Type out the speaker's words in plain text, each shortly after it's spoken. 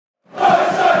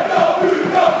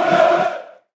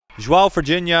João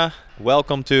Virgínia,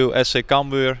 welcome to SC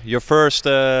Cambuur. Your first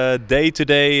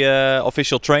day-to-day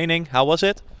official training. How was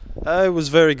it? It was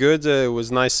very good. It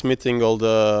was nice meeting all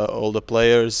the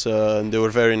players. And they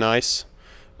were very nice.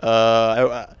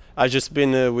 I just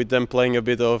been with them playing a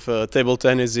bit of table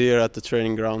tennis here at the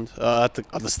training ground, at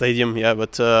the stadium. Yeah,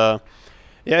 but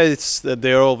yeah,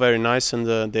 they're all very nice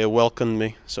and they welcomed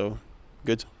me. So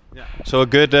good. Yeah. So a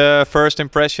good first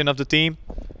impression of the team.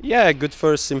 Yeah, good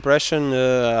first impression.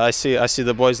 I see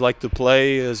the boys like to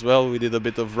play as well. We did a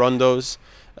bit of rondos.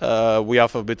 We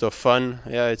have a bit of fun.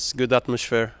 Yeah, it's good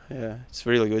atmosphere. Yeah, it's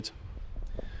really good.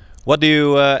 What do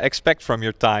you expect from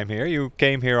your time here? You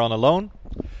came here on a loan.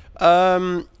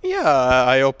 Yeah,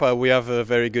 I hope we have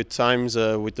very good times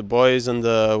with the boys and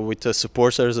with the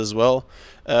supporters as well.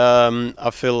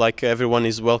 I feel like everyone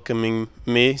is welcoming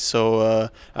me, so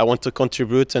I want to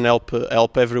contribute and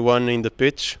help everyone in the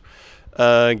pitch.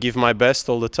 Give my best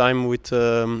all the time with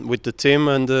the team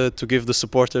and to give the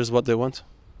supporters what they want.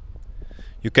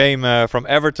 You came from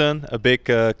Everton, a big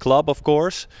club, of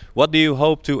course. What do you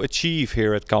hope to achieve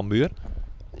here at Cambuur?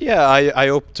 Yeah, I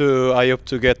hope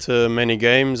to get many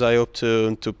games. I hope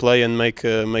to play and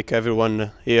make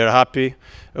everyone here happy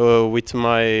with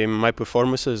my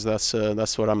performances.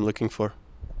 That's what I'm looking for.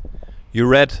 You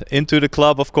read into the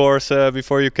club, of course,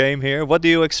 before you came here. What do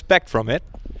you expect from it?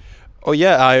 Oh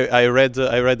yeah, I read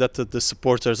that the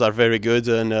supporters are very good,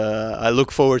 and I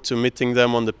look forward to meeting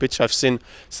them on the pitch. I've seen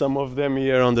some of them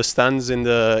here on the stands in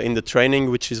the training,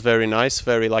 which is very nice,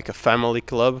 very like a family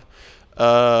club.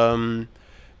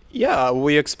 Yeah,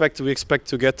 we expect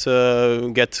to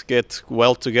get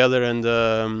well together,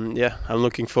 and yeah, I'm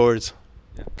looking forward.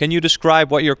 Can you describe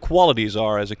what your qualities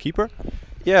are as a keeper?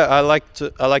 Yeah, I like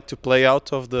to play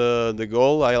out of the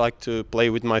goal. I like to play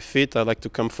with my feet. I like to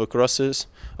come for crosses.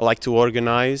 I like to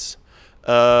organize.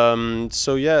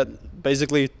 So yeah,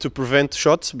 basically to prevent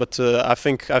shots. But I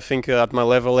think at my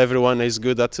level everyone is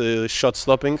good at shot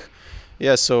stopping.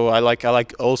 Yeah, so I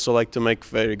also like to make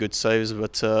very good saves.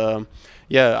 But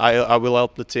yeah, I will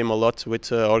help the team a lot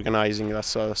with organizing.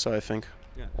 That's I think.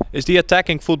 Yeah. Is the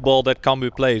attacking football that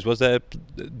Cambuur plays,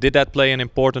 did that play an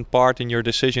important part in your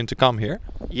decision to come here?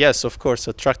 Yes, of course,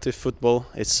 attractive football.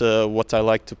 It's what I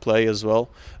like to play as well.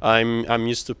 I'm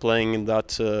used to playing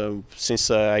that since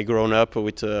I grown up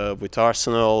with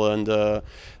Arsenal and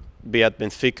be at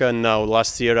Benfica, and now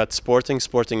last year at Sporting.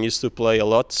 Sporting used to play a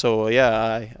lot, so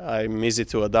yeah, I'm easy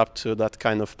to adapt to that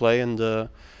kind of play, and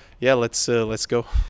yeah, let's go.